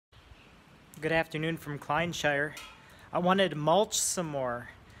Good afternoon from Kleinshire. I wanted to mulch some more,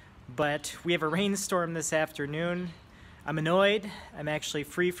 but we have a rainstorm this afternoon. I'm annoyed. I'm actually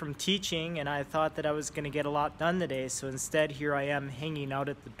free from teaching, and I thought that I was going to get a lot done today, so instead here I am hanging out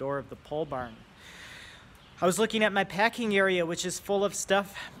at the door of the pole barn. I was looking at my packing area, which is full of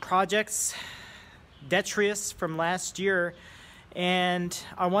stuff, projects, detritus from last year, and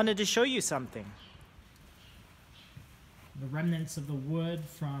I wanted to show you something. The remnants of the wood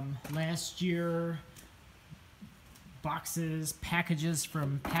from last year, boxes, packages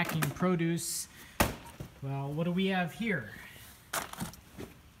from packing produce. Well, what do we have here?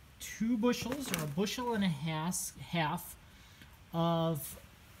 2 bushels, or a bushel and a half of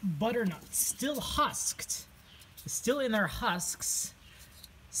butternuts, still husked, still in their husks,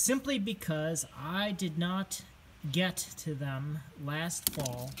 simply because I did not get to them last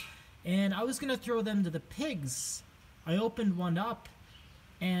fall, and I was going to throw them to the pigs. I opened one up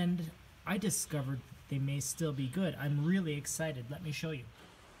and I discovered they may still be good. I'm really excited. Let me show you.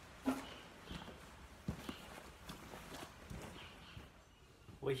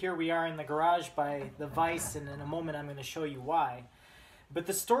 Well, here we are in the garage by the vise, and in a moment I'm going to show you why. But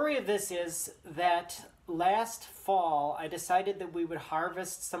the story of this is that last fall I decided that we would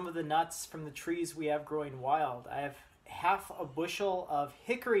harvest some of the nuts from the trees we have growing wild. I have half a bushel of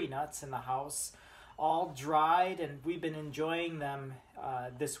hickory nuts in the house, all dried, and we've been enjoying them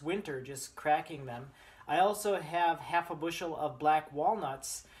this winter, just cracking them. I also have half a bushel of black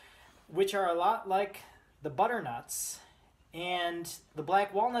walnuts, which are a lot like the butternuts, and the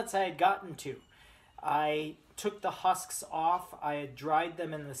black walnuts I had gotten to. I took the husks off, I had dried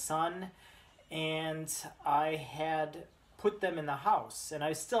them in the sun, and I had put them in the house. And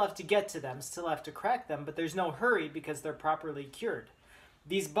I still have to get to them, still have to crack them, but there's no hurry because they're properly cured.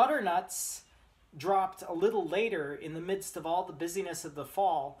 These butternuts dropped a little later in the midst of all the busyness of the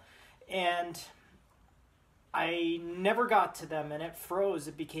fall, and I never got to them, and it froze.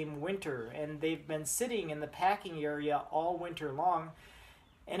 It became winter, and they've been sitting in the packing area all winter long.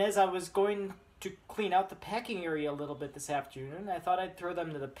 And as I was going to clean out the packing area a little bit this afternoon, I thought I'd throw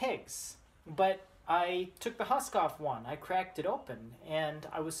them to the pigs. But I took the husk off one, I cracked it open, and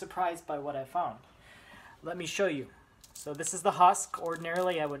I was surprised by what I found. Let me show you. So this is the husk.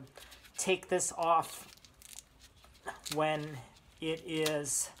 Ordinarily I would take this off when it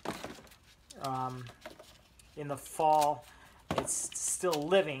is in the fall. It's still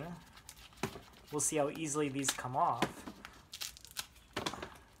living. We'll see how easily these come off.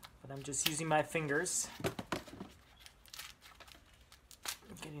 But I'm just using my fingers,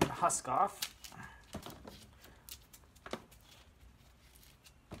 getting the husk off.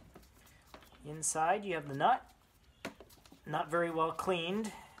 Inside you have the nut, not very well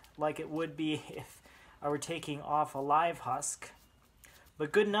cleaned, like it would be if I were taking off a live husk,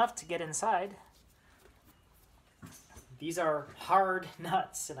 but good enough to get inside. These are hard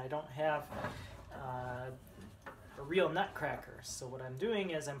nuts, and I don't have a real nut cracker. So what I'm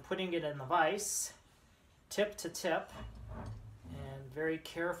doing is I'm putting it in the vise, tip to tip, and very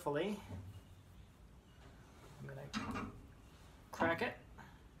carefully I'm going to crack it.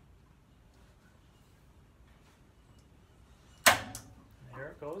 There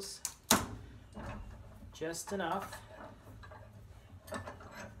it goes. Just enough.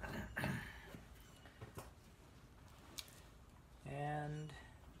 And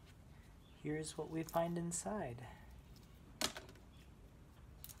here's what we find inside.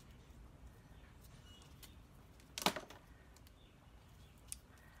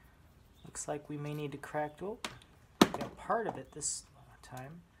 Looks like we may need to crack open. Got part of it this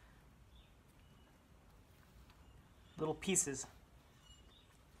time. Little pieces.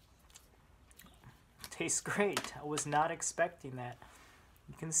 Tastes great. I was not expecting that.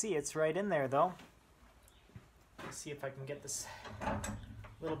 You can see it's right in there though. Let's see if I can get this a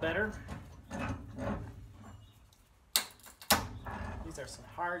little better. These are some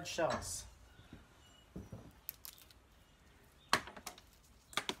hard shells.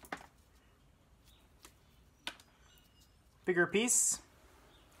 Bigger piece.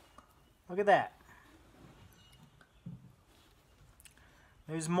 Look at that.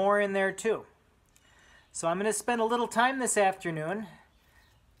 There's more in there too. So I'm going to spend a little time this afternoon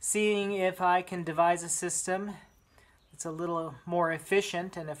seeing if I can devise a system that's a little more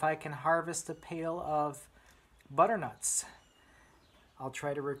efficient, and if I can harvest a pail of butternuts. I'll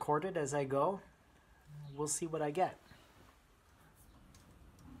try to record it as I go. We'll see what I get.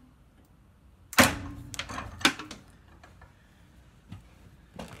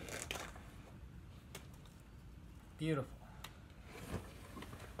 Beautiful.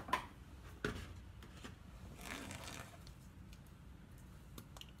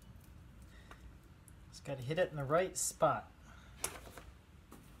 Just got to hit it in the right spot.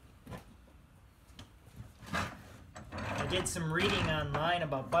 I did some reading online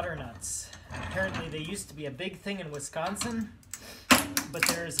about butternuts. Apparently they used to be a big thing in Wisconsin, but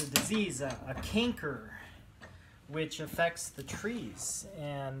there's a disease, a canker, which affects the trees.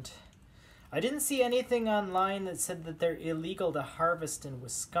 And I didn't see anything online that said that they're illegal to harvest in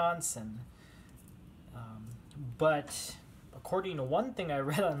Wisconsin. But according to one thing I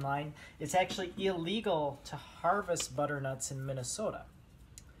read online, it's actually illegal to harvest butternuts in Minnesota,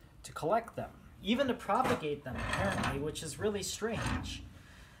 to collect them, even to propagate them, apparently, which is really strange.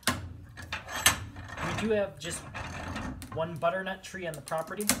 We do have just one butternut tree on the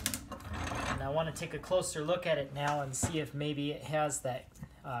property, and I want to take a closer look at it now and see if maybe it has that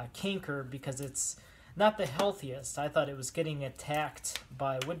canker, because it's not the healthiest. I thought it was getting attacked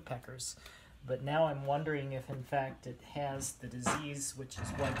by woodpeckers, but now I'm wondering if in fact it has the disease which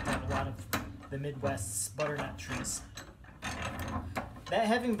has wiped out a lot of the Midwest's butternut trees. That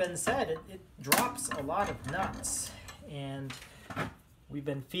having been said, it drops a lot of nuts, and we've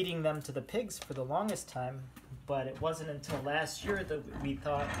been feeding them to the pigs for the longest time, but it wasn't until last year that we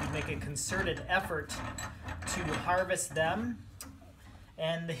thought we'd make a concerted effort to harvest them.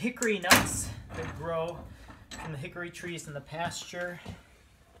 And the hickory nuts that grow from the hickory trees in the pasture,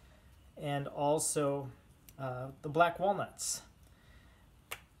 and also the black walnuts.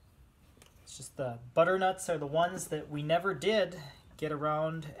 It's just the butternuts are the ones that we never did get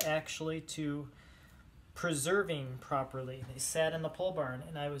around actually to preserving properly. They sat in the pole barn,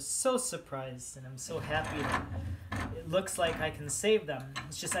 and I was so surprised, and I'm so happy that it looks like I can save them.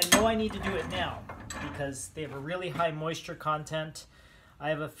 It's just I know I need to do it now because they have a really high moisture content. I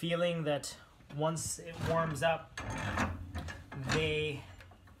have a feeling that once it warms up, they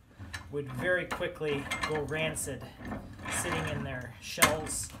would very quickly go rancid, sitting in their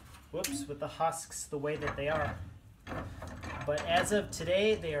shells, whoops, with the husks the way that they are. But as of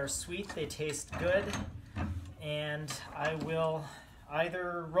today, they are sweet, they taste good, and I will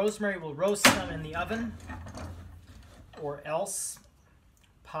either, Rosemary will roast them in the oven, or else,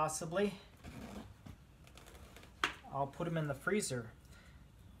 possibly, I'll put them in the freezer.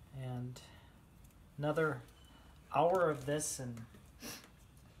 And another hour of this, and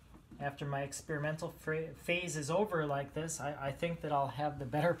after my experimental phase is over like this, I think that I'll have the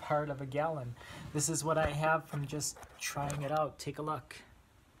better part of a gallon. This is what I have from just trying it out. Take a look.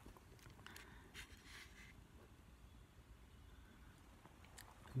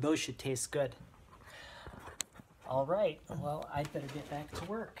 Those should taste good. All right, well, I'd better get back to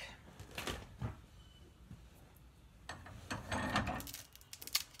work.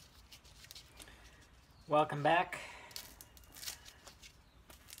 Welcome back.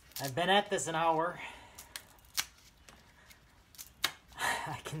 I've been at this an hour.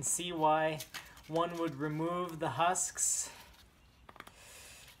 I can see why one would remove the husks,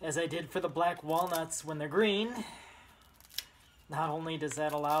 as I did for the black walnuts when they're green. Not only does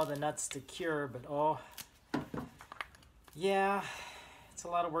that allow the nuts to cure, but oh, yeah, it's a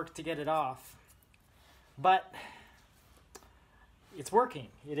lot of work to get it off. But it's working.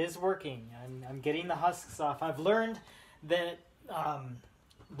 It is working. I'm getting the husks off. I've learned that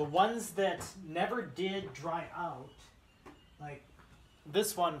the ones that never did dry out, like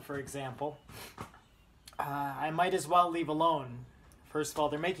this one, for example, I might as well leave alone. First of all,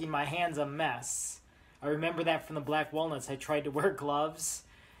 they're making my hands a mess. I remember that from the black walnuts. I tried to wear gloves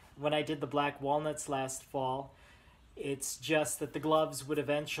when I did the black walnuts last fall. It's just that the gloves would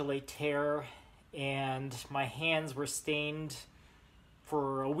eventually tear, and my hands were stained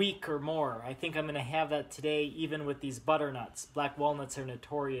for a week or more. I think I'm going to have that today, even with these butternuts. Black walnuts are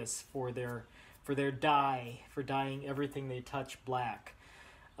notorious for their dye, for dyeing everything they touch black.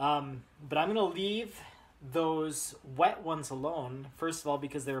 But I'm going to leave those wet ones alone, first of all,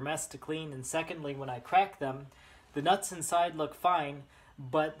 because they're a mess to clean, and secondly, when I crack them, the nuts inside look fine,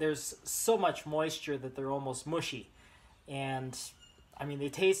 but there's so much moisture that they're almost mushy. And, I mean, they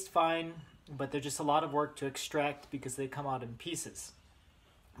taste fine, but they're just a lot of work to extract because they come out in pieces.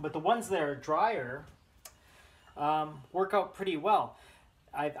 But the ones that are drier work out pretty well.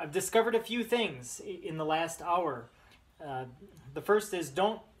 I've discovered a few things in the last hour. The first is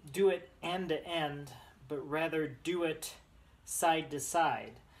don't do it end to end, but rather do it side to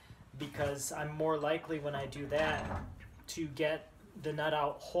side, because I'm more likely when I do that to get the nut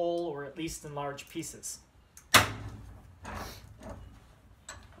out whole, or at least in large pieces.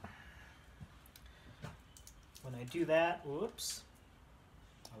 When I do that, whoops,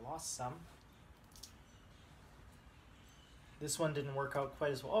 I lost some. This one didn't work out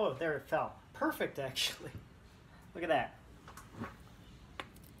quite as well. Oh, there it fell. Perfect, actually. Look at that.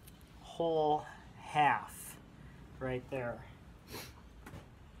 Whole half right there.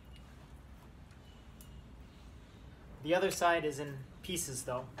 The other side is in pieces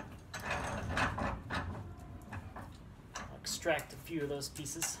though. I'll extract a few of those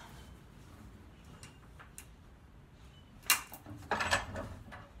pieces.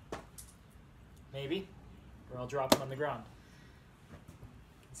 Maybe, or I'll drop them on the ground.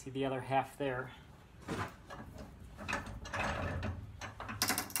 You can see the other half there.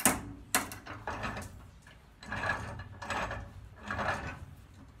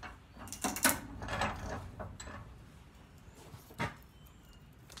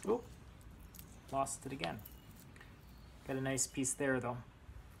 Oh, lost it again. Got a nice piece there though.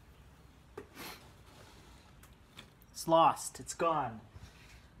 It's lost, it's gone.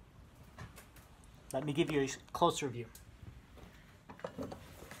 Let me give you a closer view.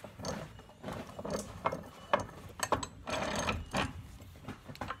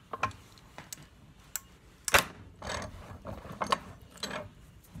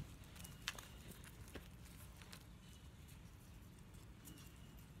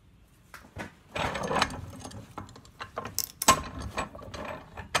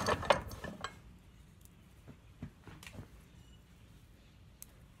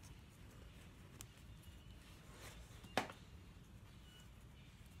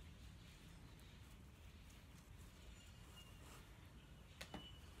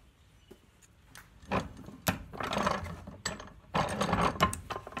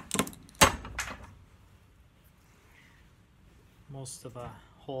 Most of a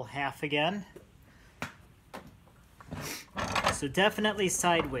whole half again. So definitely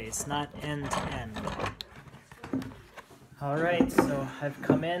sideways, not end to end. All right, so I've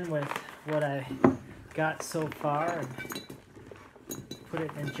come in with what I got so far and put it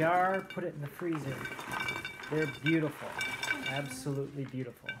in a jar, put it in the freezer. They're beautiful, absolutely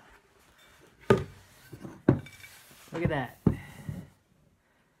beautiful. Look at that.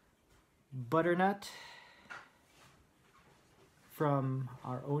 Butternut from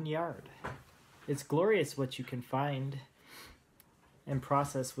our own yard. It's glorious what you can find and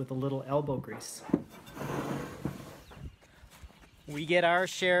process with a little elbow grease. We get our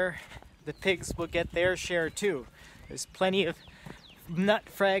share, the pigs will get their share too. There's plenty of nut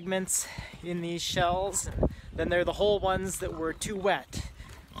fragments in these shells, and then there are the whole ones that were too wet.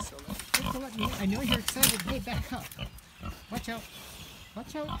 So I know you're excited. Hey, back up. Watch out.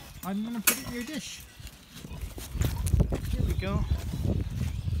 Watch out. I'm gonna put it in your dish. here we go.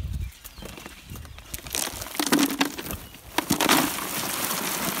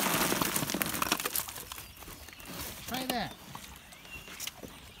 Try that.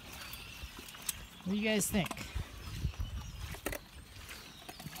 What do you guys think?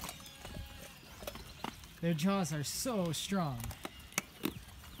 Their jaws are so strong.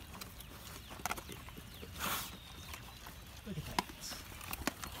 Look at that.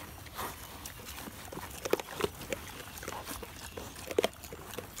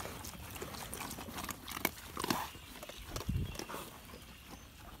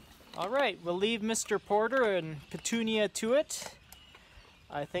 All right, we'll leave Mr. Porter and Petunia to it.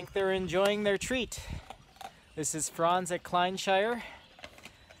 I think they're enjoying their treat. This is Franz at Kleinshire.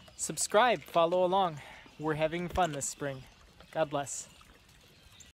 Subscribe, follow along. We're having fun this spring. God bless.